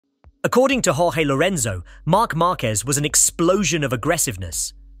According to Jorge Lorenzo, Marc Marquez was an explosion of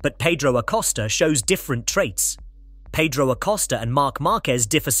aggressiveness, but Pedro Acosta shows different traits. Pedro Acosta and Marc Marquez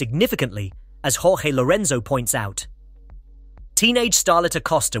differ significantly, as Jorge Lorenzo points out. Teenage starlet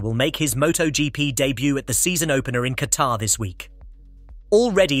Acosta will make his MotoGP debut at the season opener in Qatar this week.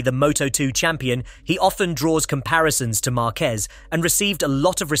 Already the Moto2 champion, he often draws comparisons to Marquez and received a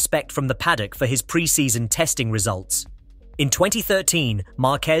lot of respect from the paddock for his pre-season testing results. In 2013,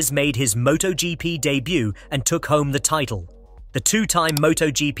 Marquez made his MotoGP debut and took home the title. The two-time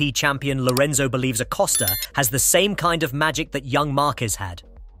MotoGP champion Lorenzo believes Acosta has the same kind of magic that young Marquez had.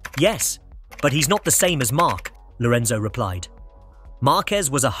 Yes, but he's not the same as Marc, Lorenzo replied.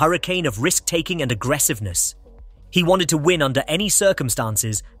 Marquez was a hurricane of risk-taking and aggressiveness. He wanted to win under any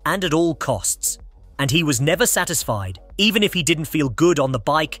circumstances and at all costs. And he was never satisfied, even if he didn't feel good on the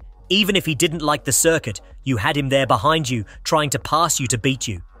bike, even if he didn't like the circuit, you had him there behind you, trying to pass you to beat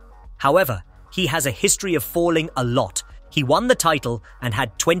you. However, he has a history of falling a lot. He won the title and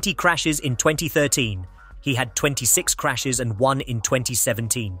had 20 crashes in 2013. He had 26 crashes and won in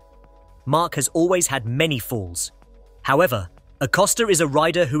 2017. Marc has always had many falls. However, Acosta is a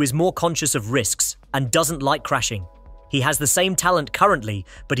rider who is more conscious of risks and doesn't like crashing. He has the same talent currently,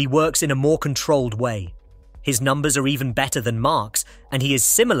 but he works in a more controlled way. His numbers are even better than Marc's, and he is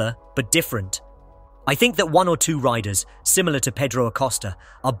similar but different. I think that one or two riders, similar to Pedro Acosta,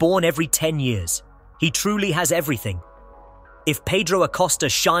 are born every 10 years. He truly has everything. If Pedro Acosta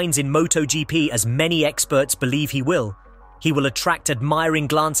shines in MotoGP as many experts believe he will attract admiring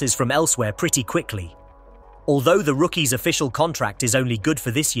glances from elsewhere pretty quickly. Although the rookie's official contract is only good for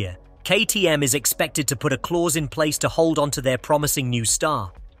this year, KTM is expected to put a clause in place to hold on to their promising new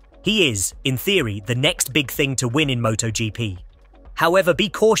star. He is, in theory, the next big thing to win in MotoGP. However, be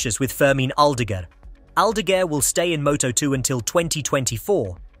cautious with Fermin Aldeguer. Aldeguer will stay in Moto2 until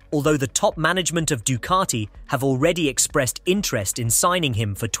 2024, although the top management of Ducati have already expressed interest in signing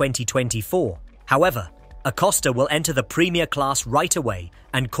him for 2024. However, Acosta will enter the Premier class right away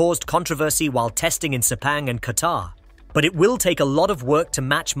and caused controversy while testing in Sepang and Qatar. But it will take a lot of work to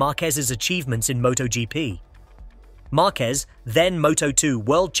match Marquez's achievements in MotoGP. Marquez, then Moto2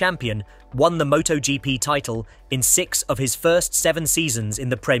 world champion, won the MotoGP title in 6 of his first 7 seasons in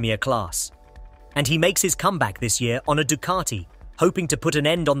the Premier class. And he makes his comeback this year on a Ducati, hoping to put an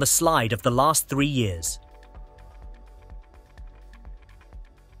end on the slide of the last 3 years.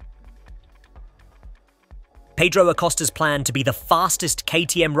 Pedro Acosta's plan to be the fastest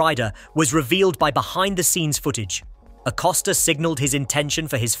KTM rider was revealed by behind-the-scenes footage. Acosta signaled his intention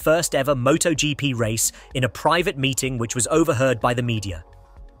for his first ever MotoGP race in a private meeting which was overheard by the media.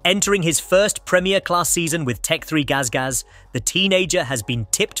 Entering his first Premier Class season with Tech 3 Gas, the teenager has been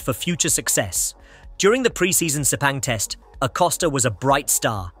tipped for future success. During the pre-season Sepang test, Acosta was a bright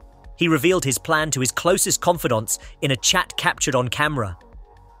star. He revealed his plan to his closest confidants in a chat captured on camera.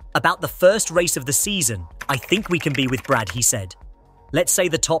 About the first race of the season, I think we can be with Brad, he said. Let's say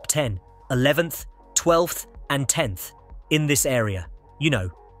the top 10, 11th, 12th, and 10th in this area. You know,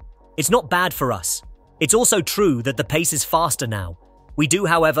 it's not bad for us. It's also true that the pace is faster now. We do,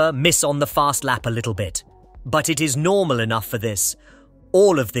 however, miss on the fast lap a little bit. But it is normal enough for this.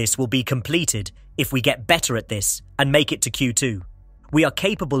 All of this will be completed if we get better at this and make it to Q2. We are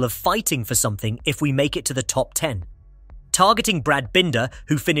capable of fighting for something if we make it to the top 10. Targeting Brad Binder,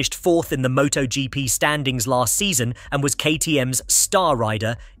 who finished 4th in the MotoGP standings last season and was KTM's star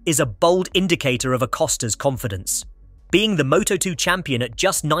rider, is a bold indicator of Acosta's confidence. Being the Moto2 champion at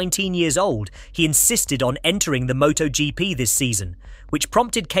just 19 years old, he insisted on entering the MotoGP this season, which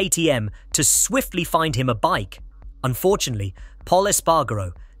prompted KTM to swiftly find him a bike. Unfortunately, Pol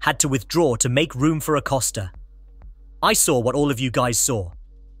Espargaro had to withdraw to make room for Acosta. I saw what all of you guys saw.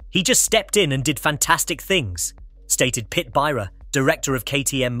 He just stepped in and did fantastic things, stated Pit Byra, director of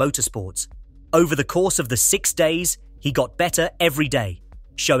KTM Motorsports. Over the course of the 6 days, he got better every day,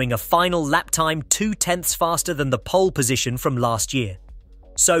 showing a final lap time 0.2 faster than the pole position from last year.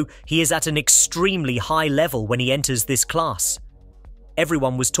 So he is at an extremely high level when he enters this class.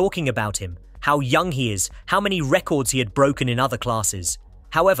 Everyone was talking about him, how young he is, how many records he had broken in other classes.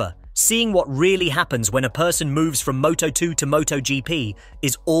 However, seeing what really happens when a person moves from Moto2 to MotoGP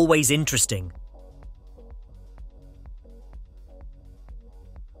is always interesting.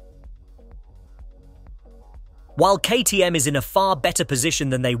 While KTM is in a far better position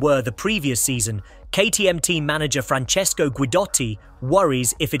than they were the previous season, KTM team manager Francesco Guidotti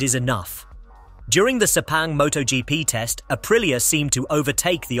worries if it is enough. During the Sepang MotoGP test, Aprilia seemed to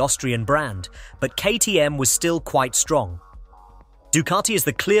overtake the Austrian brand, but KTM was still quite strong. Ducati is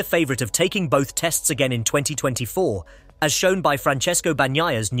the clear favourite of taking both tests again in 2024, as shown by Francesco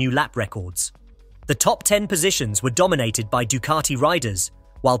Bagnaglia's new lap records. The top 10 positions were dominated by Ducati riders,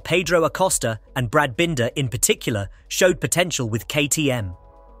 while Pedro Acosta and Brad Binder in particular showed potential with KTM.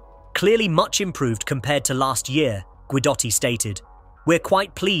 Clearly much improved compared to last year, Guidotti stated. We're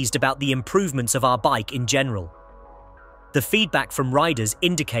quite pleased about the improvements of our bike in general. The feedback from riders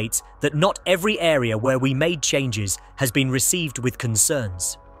indicates that not every area where we made changes has been received with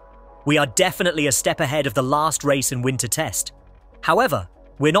concerns. We are definitely a step ahead of the last race and winter test. However,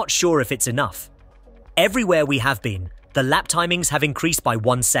 we're not sure if it's enough. Everywhere we have been, the lap timings have increased by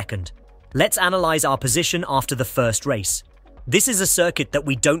 1 second. Let's analyze our position after the first race. This is a circuit that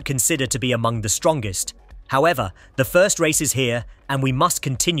we don't consider to be among the strongest. However, the first race is here and we must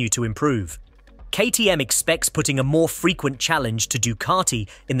continue to improve. KTM expects putting a more frequent challenge to Ducati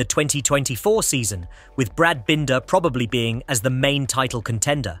in the 2024 season, with Brad Binder probably being as the main title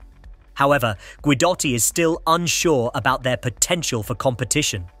contender. However, Guidotti is still unsure about their potential for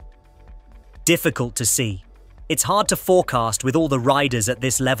competition. Difficult to see. It's hard to forecast with all the riders at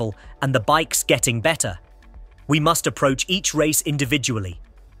this level and the bikes getting better. We must approach each race individually,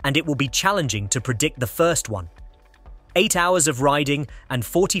 and it will be challenging to predict the first one. 8 hours of riding and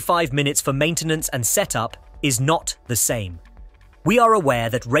 45 minutes for maintenance and setup is not the same. We are aware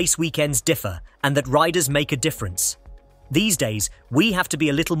that race weekends differ and that riders make a difference. These days, we have to be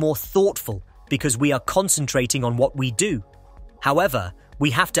a little more thoughtful because we are concentrating on what we do. However,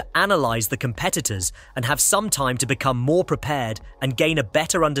 we have to analyze the competitors and have some time to become more prepared and gain a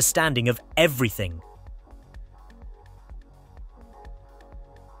better understanding of everything.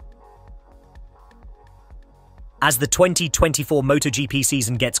 As the 2024 MotoGP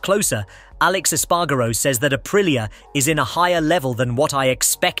season gets closer, Alex Espargaro says that Aprilia is in a higher level than what I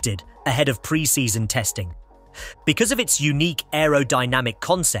expected ahead of pre-season testing. Because of its unique aerodynamic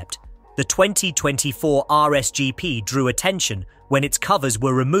concept, the 2024 RSGP drew attention when its covers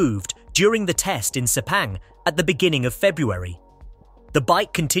were removed during the test in Sepang at the beginning of February. The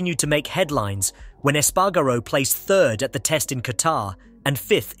bike continued to make headlines when Espargaro placed third at the test in Qatar and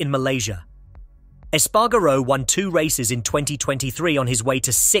fifth in Malaysia. Espargaro won 2 races in 2023 on his way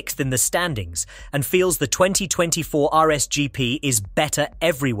to 6th in the standings and feels the 2024 RSGP is better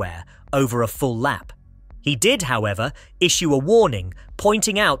everywhere over a full lap. He did, however, issue a warning,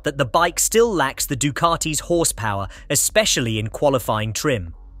 pointing out that the bike still lacks the Ducati's horsepower, especially in qualifying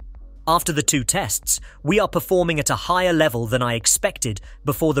trim. After the 2 tests, we are performing at a higher level than I expected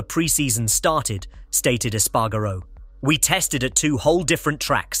before the pre-season started, stated Espargaro. We tested at 2 whole different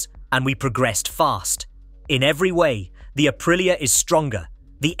tracks, and we progressed fast. In every way, the Aprilia is stronger.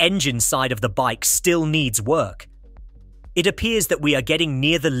 The engine side of the bike still needs work. It appears that we are getting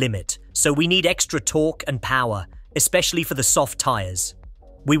near the limit, so we need extra torque and power, especially for the soft tyres.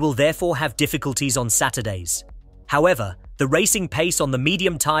 We will therefore have difficulties on Saturdays. However, the racing pace on the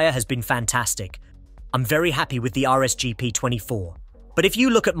medium tyre has been fantastic. I'm very happy with the RSGP 24. But if you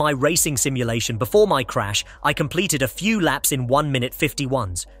look at my racing simulation before my crash, I completed a few laps in 1 minute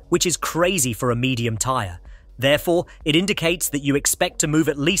 51s, which is crazy for a medium tyre. Therefore, it indicates that you expect to move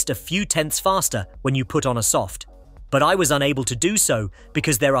at least a few tenths faster when you put on a soft. But I was unable to do so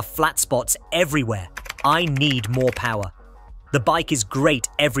because there are flat spots everywhere. I need more power. The bike is great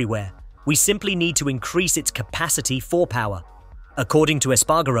everywhere. We simply need to increase its capacity for power. According to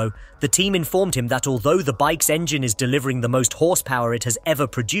Espargaro, the team informed him that although the bike's engine is delivering the most horsepower it has ever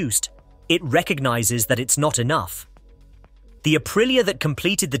produced, it recognizes that it's not enough. The Aprilia that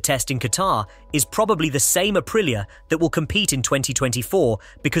completed the test in Qatar is probably the same Aprilia that will compete in 2024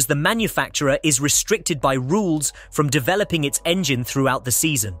 because the manufacturer is restricted by rules from developing its engine throughout the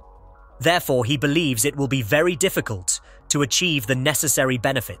season. Therefore, he believes it will be very difficult to achieve the necessary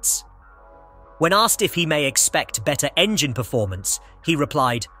benefits. When asked if he may expect better engine performance, he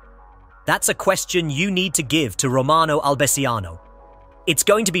replied, "That's a question you need to give to Romano Albesiano. It's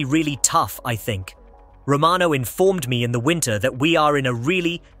going to be really tough, I think. Romano informed me in the winter that we are in a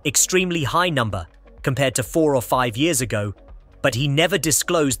really extremely high number compared to 4 or 5 years ago, but he never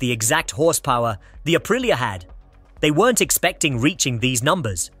disclosed the exact horsepower the Aprilia had. They weren't expecting reaching these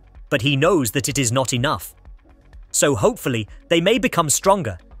numbers, but he knows that it is not enough. So hopefully they may become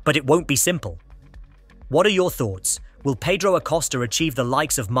stronger, but it won't be simple." What are your thoughts? Will Pedro Acosta achieve the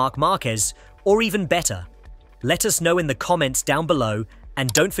likes of Marc Marquez, or even better? Let us know in the comments down below,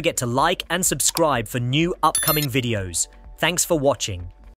 and don't forget to like and subscribe for new upcoming videos. Thanks for watching.